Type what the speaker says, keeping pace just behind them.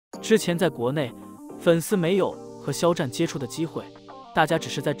之前在国内，粉丝没有和肖战接触的机会，大家只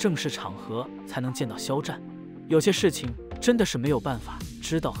是在正式场合才能见到肖战，有些事情真的是没有办法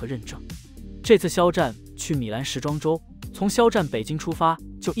知道和认证。这次肖战去米兰时装周，从肖战北京出发，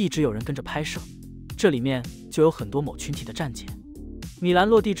就一直有人跟着拍摄，这里面就有很多某群体的站姐。米兰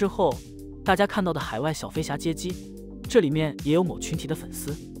落地之后，大家看到的海外小飞侠接机，这里面也有某群体的粉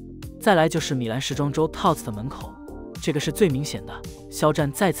丝。再来就是米兰时装周 TOTS 的门口，这个是最明显的，肖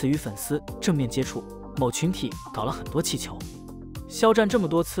战再次与粉丝正面接触，某群体搞了很多气球。肖战这么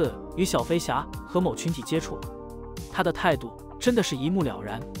多次与小飞侠和某群体接触，他的态度真的是一目了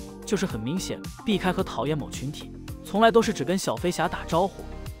然，就是很明显避开和讨厌某群体，从来都是只跟小飞侠打招呼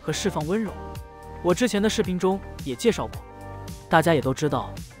和释放温柔。我之前的视频中也介绍过，大家也都知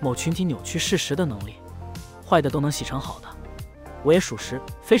道某群体扭曲事实的能力，坏的都能洗成好的，我也属实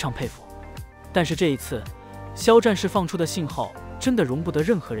非常佩服。但是这一次肖战释放出的信号真的容不得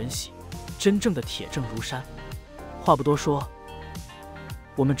任何人洗，真正的铁证如山。话不多说，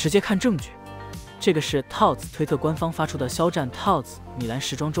我们直接看证据。这个是 TOTS 推特官方发出的肖战 TOTS 米兰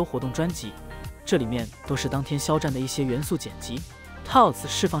时装周活动专辑，这里面都是当天肖战的一些元素剪辑。TOTS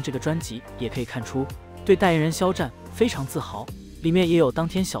释放这个专辑也可以看出对代言人肖战非常自豪，里面也有当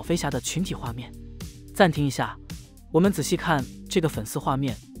天小飞侠的群体画面。暂停一下，我们仔细看这个粉丝画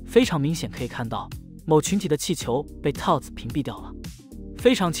面，非常明显可以看到某群体的气球被 TOTS 屏蔽掉了，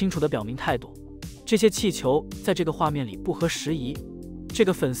非常清楚地表明态度，这些气球在这个画面里不合时宜，这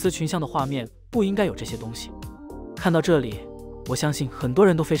个粉丝群像的画面不应该有这些东西。看到这里，我相信很多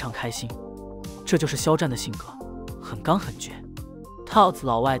人都非常开心，这就是肖战的性格，很刚很倔。TOTS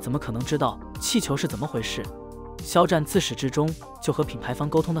老外怎么可能知道气球是怎么回事？肖战自始至终就和品牌方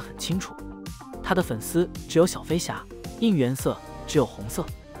沟通得很清楚，他的粉丝只有小飞侠，应援色只有红色。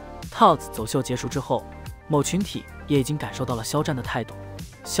TOTS 走秀结束之后，某群体也已经感受到了肖战的态度。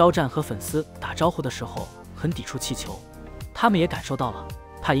肖战和粉丝打招呼的时候很抵触气球，他们也感受到了，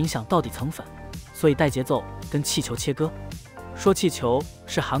怕影响到底层粉，所以带节奏跟气球切割。说气球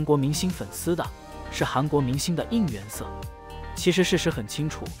是韩国明星粉丝的，是韩国明星的应援色。其实事实很清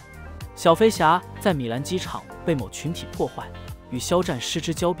楚，小飞侠在米兰机场被某群体破坏，与肖战失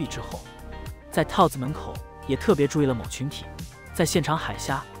之交臂之后，在 TOTS 门口也特别注意了某群体，在现场海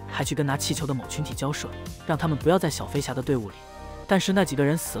虾还去跟拿气球的某群体交涉，让他们不要在小飞侠的队伍里。但是那几个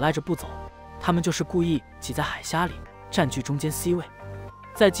人死赖着不走，他们就是故意挤在海虾里，占据中间 C 位。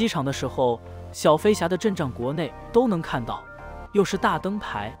在机场的时候，小飞侠的阵仗国内都能看到，又是大灯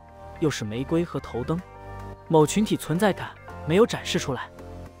牌，又是玫瑰和头灯，某群体存在感没有展示出来，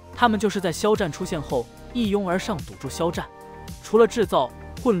他们就是在肖战出现后一拥而上堵住肖战，除了制造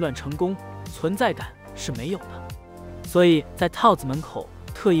混乱成功，存在感是没有的。所以在 TOTS 门口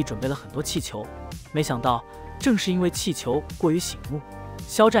特意准备了很多气球，没想到正是因为气球过于醒目，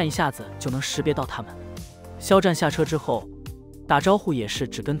肖战一下子就能识别到他们。肖战下车之后打招呼也是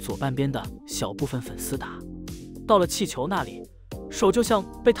只跟左半边的小部分粉丝打，到了气球那里，手就像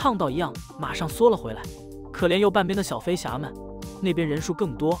被烫到一样马上缩了回来。可怜右半边的小飞侠们，那边人数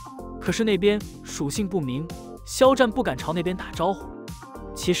更多，可是那边属性不明，肖战不敢朝那边打招呼。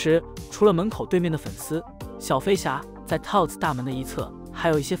其实除了门口对面的粉丝，小飞侠在 TOTS 大门的一侧还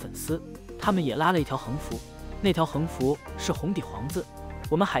有一些粉丝，他们也拉了一条横幅，那条横幅是红底黄字。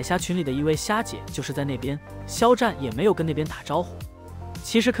我们海虾群里的一位虾姐就是在那边，肖战也没有跟那边打招呼。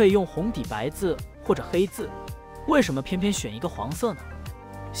其实可以用红底白字或者黑字，为什么偏偏选一个黄色呢？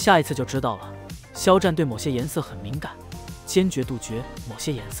下一次就知道了。肖战对某些颜色很敏感，坚决杜绝某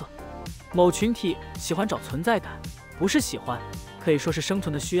些颜色。某群体喜欢找存在感，不是喜欢，可以说是生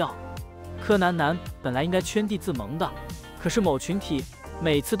存的需要。柯南男本来应该圈地自萌的，可是某群体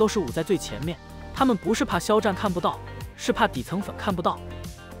每次都是捂在最前面，他们不是怕肖战看不到，是怕底层粉看不到。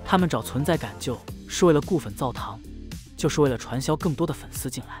他们找存在感就是为了固粉造糖，就是为了传销更多的粉丝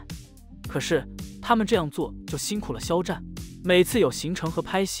进来。可是他们这样做就辛苦了肖战，每次有行程和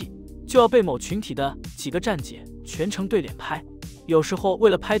拍戏就要被某群体的几个站姐全程对脸拍，有时候为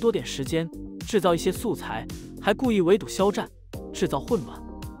了拍多点时间，制造一些素材，还故意围堵肖战，制造混乱。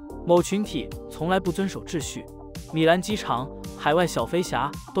某群体从来不遵守秩序，米兰机场海外小飞侠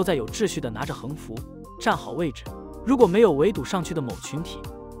都在有秩序的拿着横幅站好位置，如果没有围堵上去的某群体，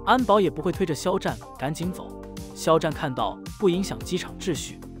安保也不会推着肖战赶紧走。肖战看到不影响机场秩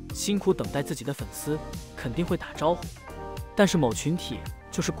序，辛苦等待自己的粉丝肯定会打招呼，但是某群体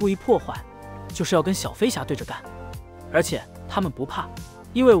就是故意破坏，就是要跟小飞侠对着干。而且他们不怕，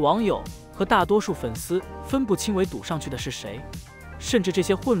因为网友和大多数粉丝分不清围堵上去的是谁，甚至这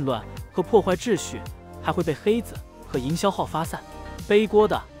些混乱和破坏秩序还会被黑子和营销号发散，背锅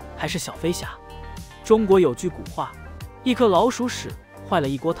的还是小飞侠。中国有句古话，一颗老鼠屎坏了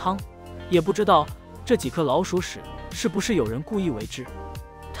一锅汤，也不知道这几颗老鼠屎是不是有人故意为之。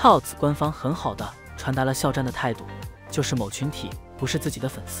套子官方很好的传达了肖战的态度，就是某群体不是自己的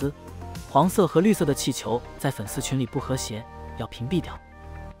粉丝，黄色和绿色的气球在粉丝群里不和谐，要屏蔽掉。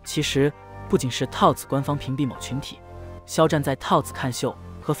其实不仅是套子官方屏蔽某群体，肖战在套子看秀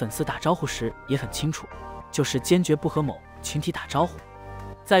和粉丝打招呼时也很清楚，就是坚决不和某群体打招呼。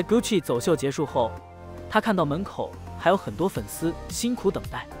在 Gucci 走秀结束后，他看到门口还有很多粉丝辛苦等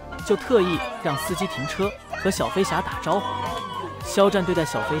待，就特意让司机停车和小飞侠打招呼。肖战对待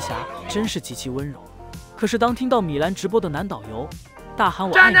小飞侠真是极其温柔，可是当听到米兰直播的男导游大喊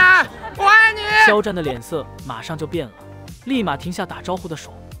我爱你的时候，我爱你，肖战的脸色马上就变了，立马停下打招呼的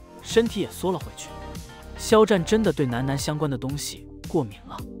手，身体也缩了回去。肖战真的对男相关的东西过敏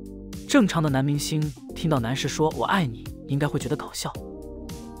了。正常的男明星听到男士说我爱你，应该会觉得搞笑，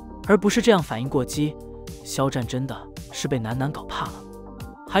而不是这样反应过激。肖战真的是被男搞怕了。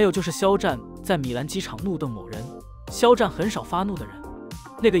还有就是肖战在米兰机场怒瞪某人，肖战很少发怒的人，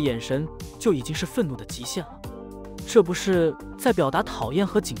那个眼神就已经是愤怒的极限了，这不是在表达讨厌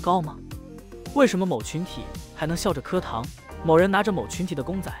和警告吗？为什么某群体还能笑着磕糖？某人拿着某群体的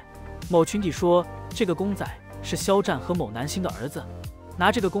公仔，某群体说这个公仔是肖战和某男星的儿子，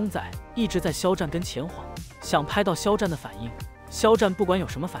拿这个公仔一直在肖战跟前晃，想拍到肖战的反应。肖战不管有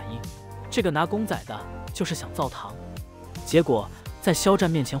什么反应，这个拿公仔的就是想造糖，结果在肖战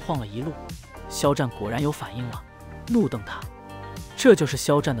面前晃了一路，肖战果然有反应了，怒瞪他。这就是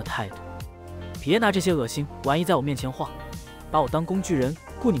肖战的态度，别拿这些恶心玩意在我面前晃，把我当工具人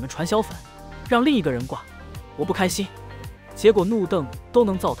雇你们传销粉，让另一个人挂，我不开心。结果怒瞪都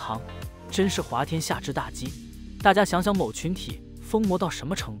能造糖，真是滑天下之大稽。大家想想某群体疯魔到什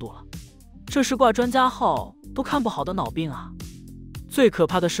么程度了，这是挂专家号都看不好的脑病啊！最可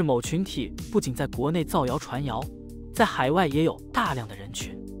怕的是某群体不仅在国内造谣传谣，在海外也有大量的人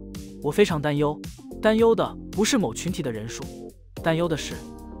群。我非常担忧的不是某群体的人数，担忧的是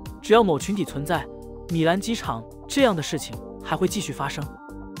只要某群体存在，米兰机场这样的事情还会继续发生。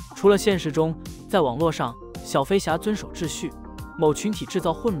除了现实中，在网络上小飞侠遵守秩序，某群体制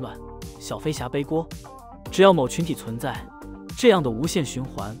造混乱，小飞侠背锅。只要某群体存在，这样的无限循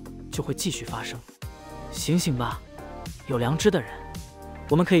环就会继续发生。醒醒吧，有良知的人，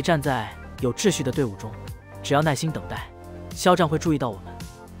我们可以站在有秩序的队伍中，只要耐心等待，肖战会注意到我们，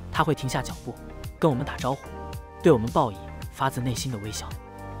他会停下脚步，跟我们打招呼，对我们报以发自内心的微笑。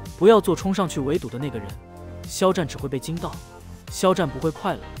不要做冲上去围堵的那个人，肖战只会被惊到，肖战不会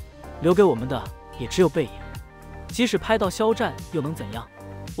快乐，留给我们的也只有背影。即使拍到肖战又能怎样？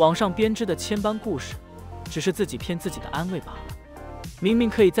网上编织的千般故事，只是自己骗自己的安慰罢了。明明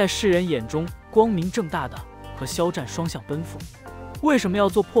可以在世人眼中光明正大的和肖战双向奔赴，为什么要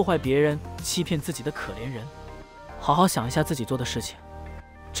做破坏别人、欺骗自己的可怜人？好好想一下自己做的事情，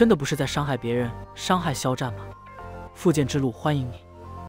真的不是在伤害别人、伤害肖战吗？复健之路欢迎你。